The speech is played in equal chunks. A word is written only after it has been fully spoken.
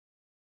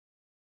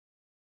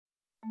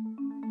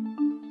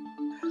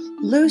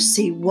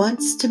Lucy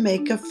wants to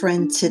make a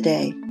friend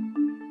today,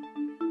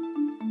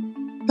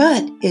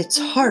 but it's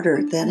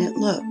harder than it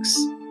looks.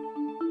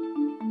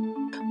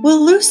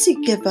 Will Lucy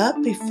give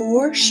up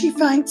before she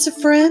finds a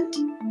friend?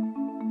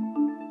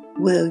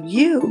 Will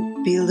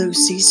you be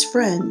Lucy's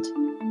friend?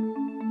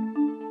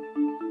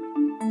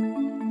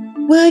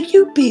 Will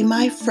you be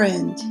my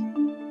friend?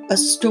 A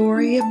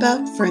story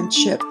about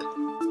friendship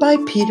by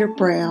Peter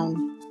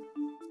Brown.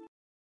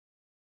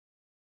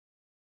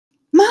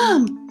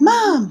 Mom!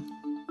 Mom!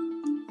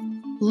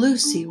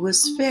 Lucy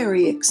was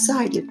very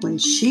excited when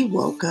she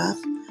woke up.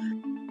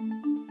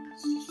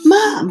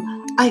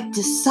 Mom, I've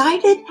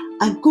decided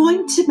I'm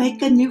going to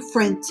make a new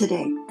friend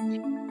today.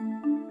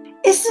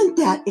 Isn't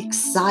that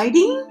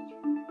exciting?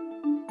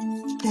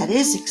 That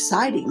is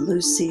exciting,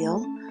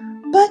 Lucille.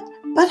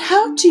 But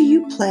how do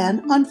you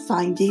plan on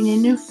finding a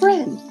new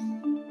friend?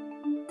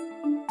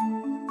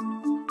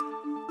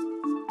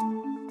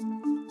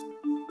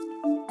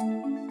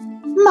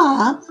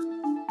 Mom,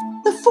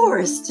 the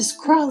forest is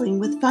crawling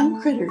with fun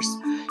critters.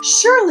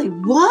 Surely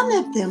one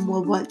of them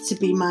will want to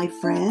be my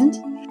friend.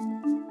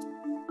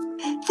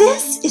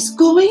 This is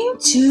going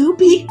to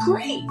be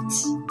great.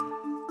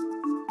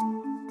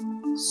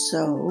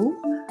 So,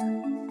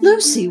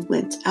 Lucy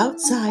went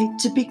outside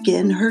to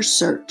begin her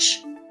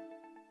search.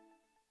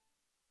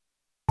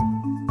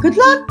 Good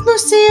luck,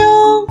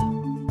 Lucille.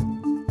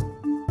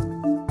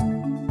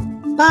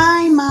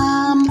 Bye,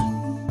 Mom.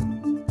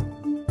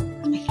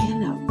 I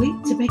cannot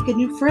wait to make a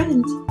new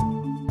friend.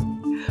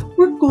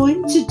 We're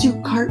going to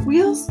do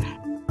cartwheels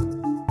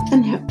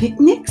and have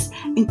picnics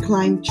and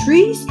climb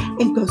trees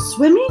and go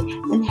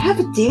swimming and have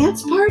a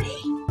dance party.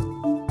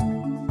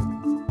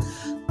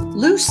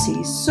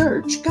 Lucy's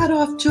search got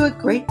off to a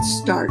great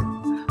start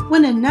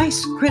when a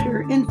nice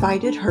critter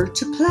invited her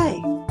to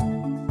play.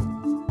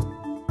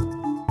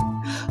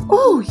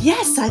 Oh,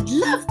 yes, I'd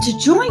love to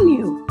join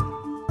you.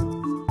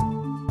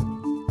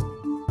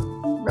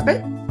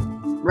 Ribbit,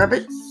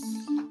 ribbit,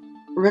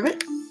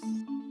 ribbit.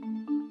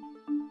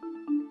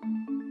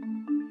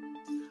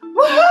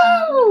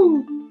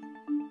 Woohoo!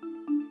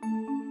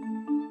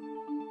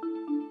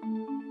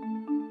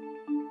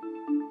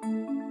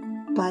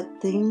 But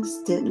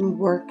things didn't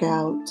work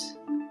out.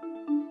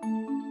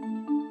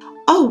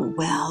 Oh,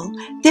 well,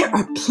 there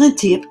are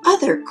plenty of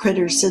other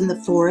critters in the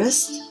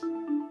forest.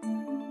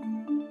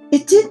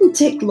 It didn't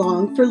take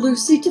long for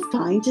Lucy to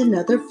find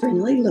another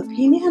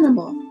friendly-looking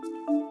animal.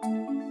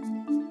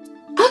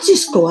 I'll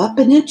just go up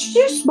and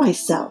introduce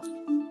myself.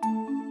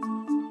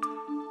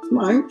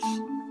 March,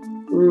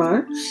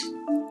 March.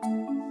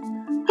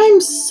 I'm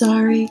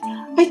sorry,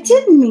 I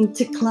didn't mean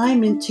to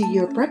climb into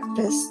your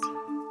breakfast.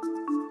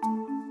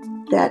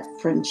 That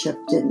friendship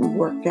didn't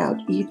work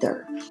out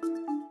either.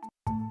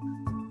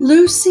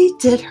 Lucy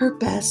did her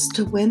best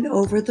to win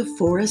over the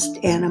forest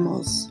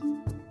animals.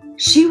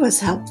 She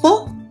was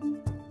helpful.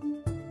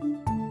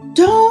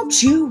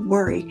 Don't you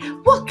worry,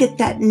 we'll get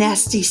that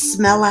nasty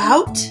smell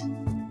out.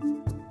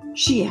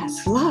 She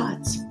asked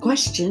lots of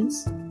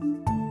questions.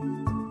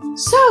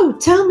 So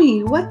tell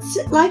me, what's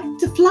it like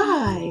to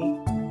fly?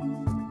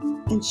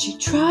 And she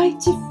tried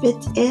to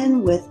fit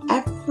in with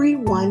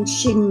everyone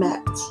she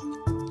met.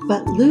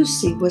 But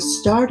Lucy was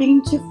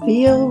starting to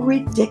feel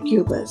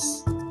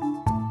ridiculous.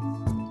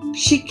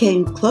 She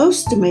came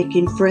close to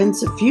making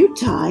friends a few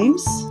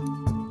times.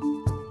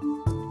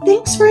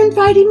 Thanks for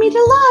inviting me to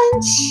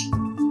lunch.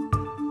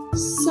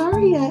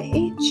 Sorry I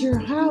ate your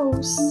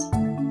house.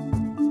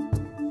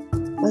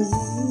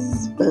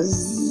 Buzz,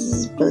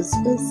 buzz, buzz,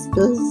 buzz,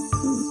 buzz.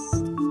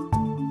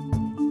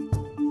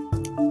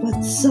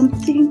 But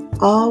something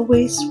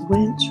always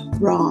went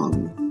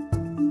wrong.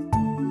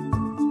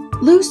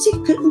 Lucy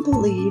couldn't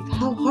believe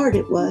how hard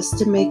it was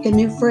to make a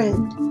new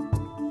friend.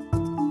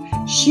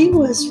 She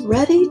was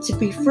ready to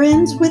be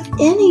friends with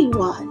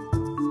anyone.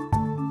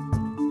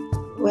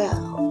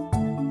 Well,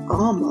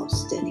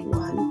 almost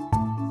anyone.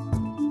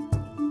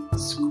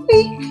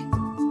 Squeak,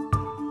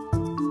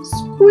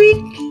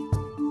 squeak,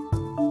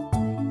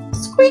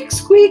 squeak,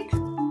 squeak,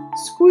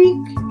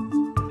 squeak,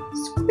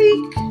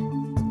 squeak.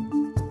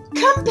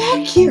 Come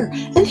back here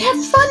and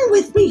have fun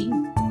with me.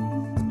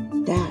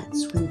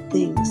 That's when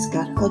things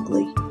got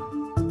ugly.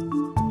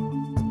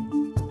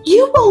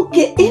 You won't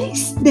get any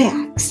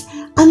snacks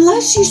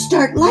unless you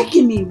start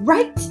liking me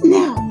right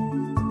now.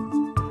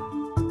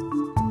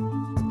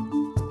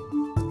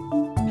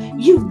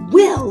 You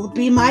will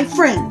be my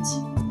friend.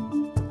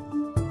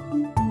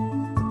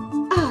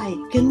 I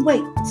can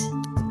wait.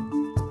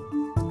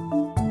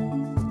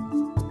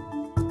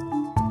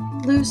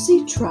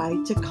 Lucy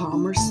tried to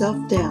calm herself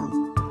down.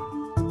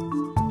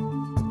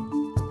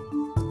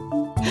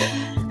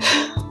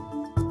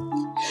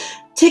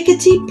 Take a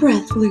deep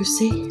breath,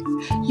 Lucy.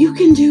 You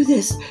can do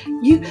this.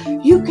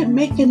 You can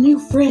make a new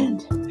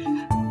friend.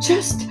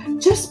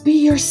 Just be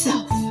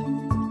yourself.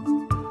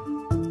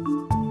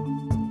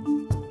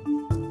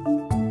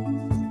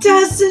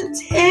 Doesn't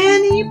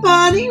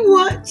anybody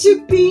want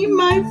to be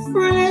my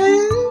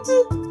friend?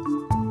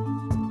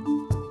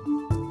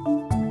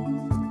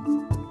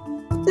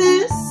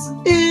 This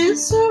is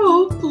is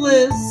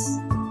hopeless.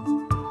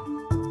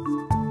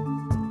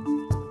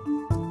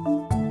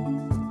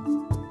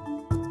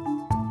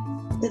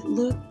 It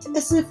looked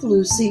as if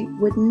Lucy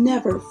would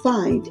never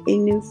find a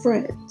new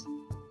friend.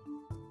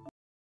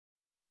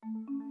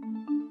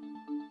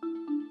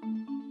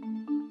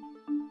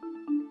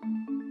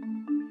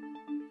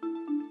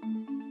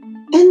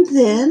 And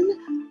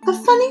then a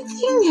funny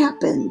thing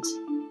happened.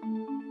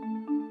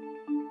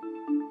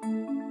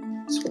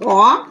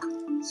 Squawk,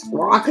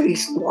 squawkity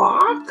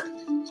squawk.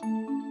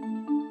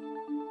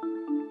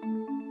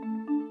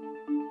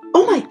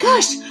 Oh my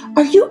gosh,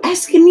 are you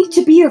asking me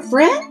to be your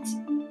friend?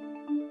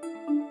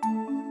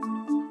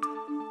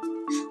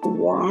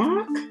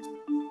 Squawk,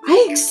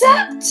 I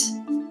accept.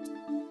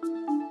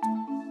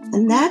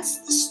 And that's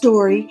the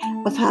story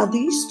of how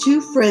these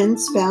two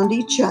friends found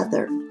each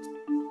other.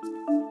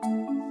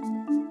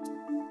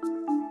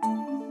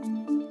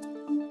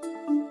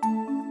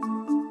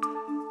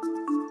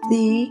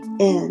 The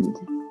end.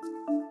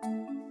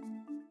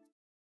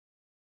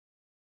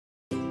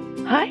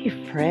 Hi,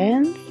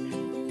 friends.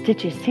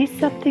 Did you see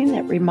something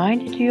that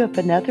reminded you of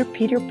another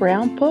Peter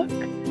Brown book?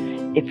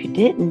 If you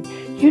didn't,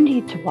 you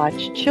need to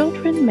watch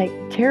Children Make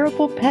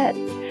Terrible Pets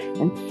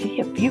and see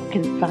if you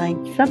can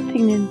find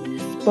something in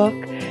this book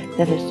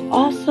that is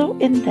also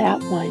in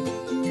that one.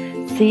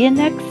 See you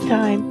next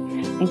time,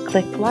 and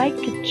click like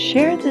and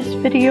share this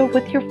video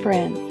with your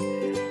friends.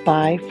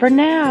 Bye for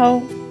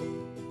now.